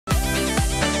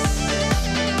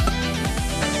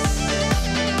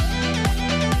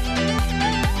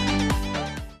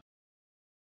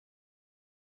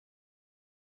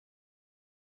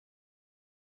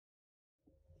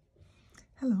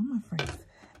Hello, my friends.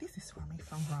 This is Rami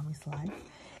from Rami's Life,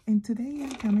 and today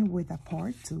I'm coming with a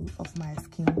part 2 of my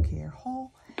skincare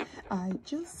haul. I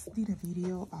just did a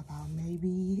video about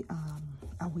maybe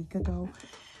a week ago.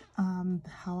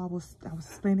 How I was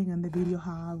explaining in the video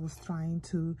how I was trying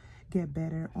to get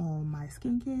better on my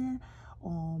skincare,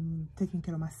 taking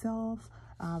care of myself.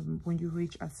 When you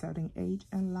reach a certain age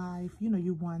in life,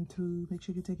 you want to make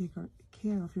sure you take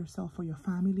care of yourself for your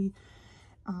family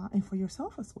and for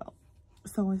yourself as well.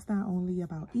 So it's not only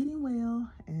about eating well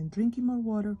and drinking more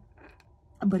water,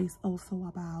 but it's also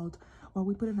about what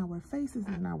we put in our faces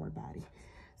and our body.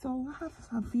 So I have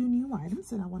a few new items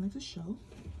that I wanted to show.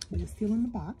 They're still in the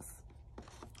box.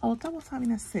 Ulta was having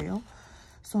a sale.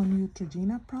 So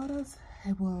Neutrogena products,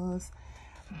 it was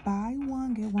buy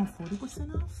one, get one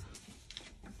 40% off.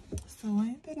 So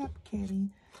I ended up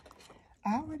getting,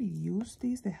 I already used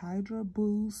this, the Hydra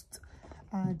Boost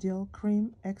Gel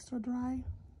Cream Extra Dry.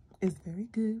 It's very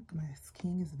good. My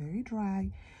skin is very dry,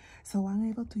 so I'm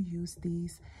able to use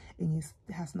this, and it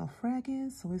has no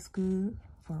fragrance, so it's good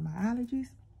for my allergies,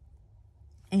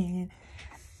 and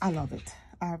I love it.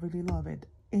 I really love it.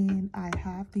 And I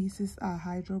have this is a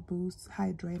Hydro Boost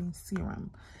Hydrating Serum.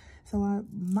 So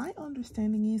my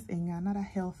understanding is, and I'm not a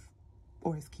health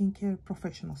or a skincare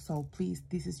professional, so please,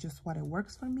 this is just what it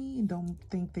works for me, and don't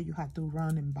think that you have to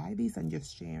run and buy this. I'm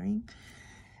just sharing.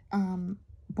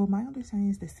 But my understanding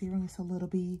is the serum is a little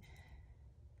bit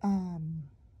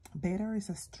better. It's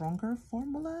a stronger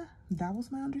formula. That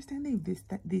was my understanding.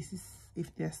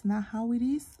 If that's not how it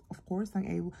is, of course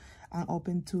I'm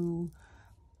open to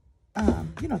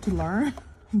to learn.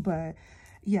 But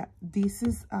yeah, this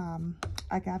is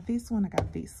I got this one, I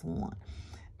got this one.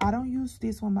 I don't use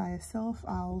this one by itself.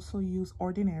 I also use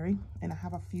Ordinary, and I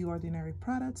have a few Ordinary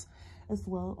products as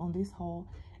well on this haul.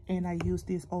 And I use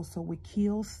this also with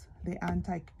Kiehl's, the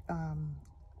anti-wrinkle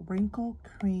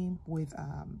cream with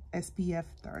SPF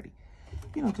 30,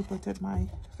 to protect my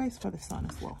face for the sun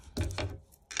as well.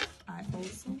 I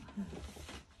also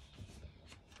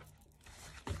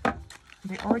have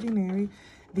the Ordinary.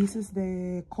 This is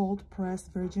the cold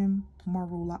pressed virgin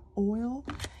marula oil.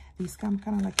 This come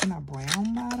kind of like in a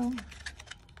brown bottle,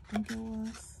 I think it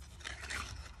was.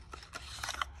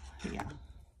 Yeah.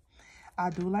 I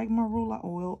do like marula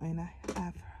oil, and I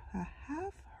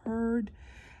have heard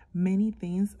many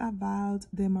things about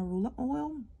the marula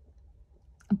oil,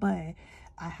 but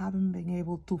I haven't been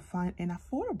able to find an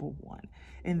affordable one.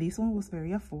 And this one was very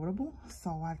affordable,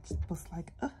 so I was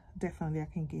like, definitely I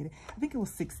can get it. I think it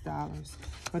was $6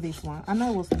 for this one. I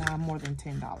know it was not more than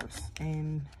 $10,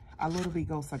 and a little bit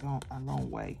goes a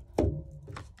long way.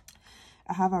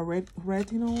 I have a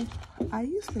retinol. I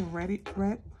used to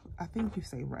I think you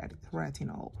say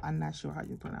retinol. I'm not sure how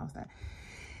you pronounce that.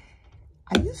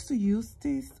 I used to use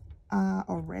this,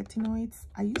 or retinoids.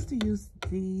 I used to use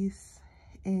this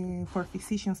for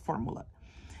Physicians Formula.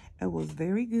 It was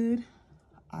very good.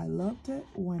 I loved it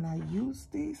when I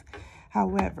used this.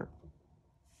 However,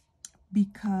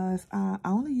 because I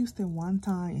only used it one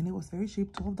time, and it was very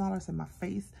cheap, $12 in my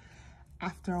face.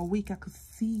 After a week, I could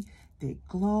see the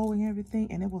glow and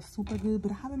everything, and it was super good,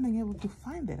 but I haven't been able to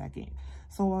find it again.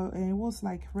 So it was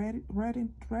like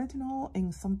retinol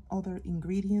and some other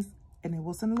ingredients, and it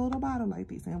was in a little bottle like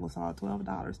this, and it was all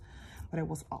 $12, but it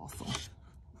was awesome.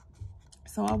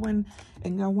 So I went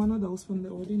and got one of those from the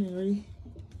Ordinary.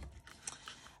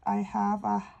 I have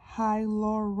a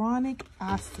hyaluronic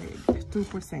acid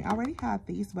 2%. I already had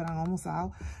these, but I'm almost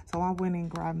out, so I went and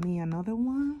grabbed me another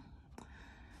one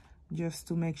just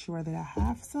to make sure that I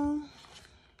have some.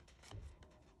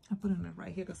 I'm putting it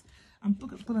right here because I'm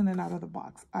pulling it out of the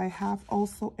box. I have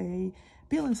also a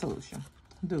peeling solution.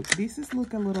 Dude, this is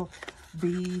look a little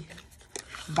the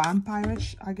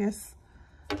vampire-ish, I guess.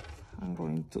 I'm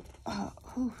going to,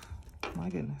 oh my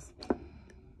goodness. I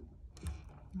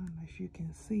don't know if you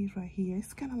can see it right here.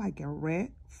 It's kind of like a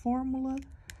red formula,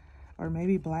 or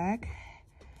maybe black.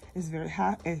 It's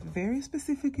very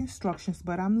specific instructions,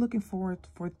 but I'm looking forward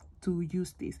to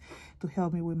use this to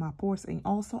help me with my pores. And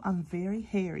also, I'm very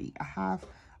hairy. I have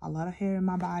a lot of hair in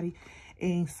my body,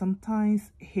 and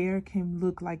sometimes hair can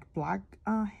look like black,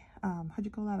 how do you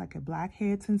call that, like a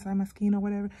blackheads inside my skin or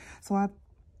whatever. So I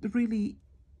really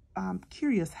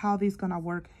curious how this is gonna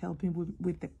work, helping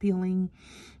with the peeling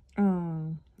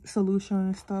solution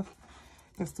and stuff,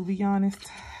 because to be honest,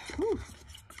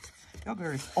 your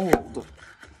girl is old.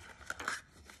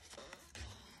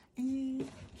 And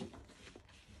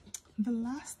the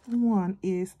last one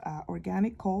is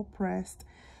organic cold pressed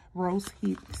rose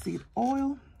hip seed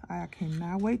oil. I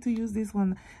cannot wait to use this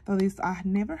one. Though I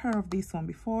never heard of this one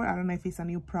before. I don't know if it's a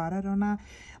new product or not,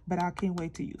 but I can't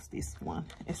wait to use this one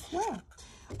as well.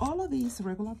 All of these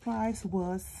regular price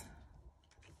was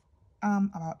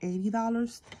about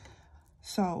 $80.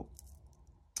 So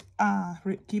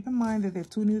keep in mind that the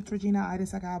 2 Neutrogena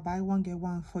items I got, buy one get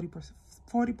one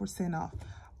 40% off.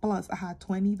 Plus I had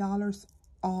 $20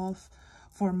 off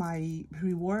for my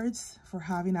rewards for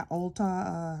having an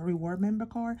Ulta reward member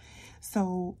card.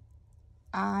 So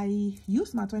I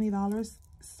used my $20.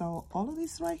 So all of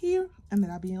this right here ended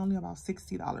up being only about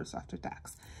 $60 after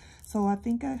tax. So I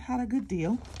think I had a good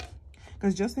deal,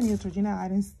 because just the Neutrogena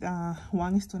items,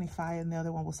 one is $25 and the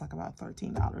other one was like about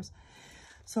 $13.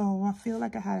 So I feel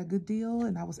like I had a good deal,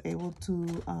 and I was able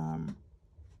to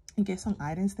get some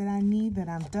items that I need that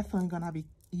I'm definitely gonna be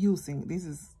using. This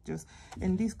is just,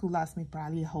 and this could last me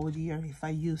probably a whole year if I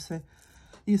using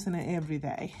it every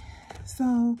day.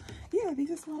 So yeah, this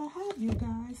is what I have, you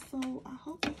guys. So I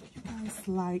hope you guys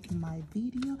like my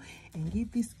video and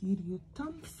give this video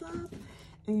thumbs up,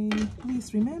 and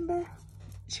please remember,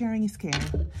 sharing is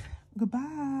caring.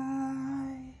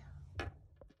 Goodbye.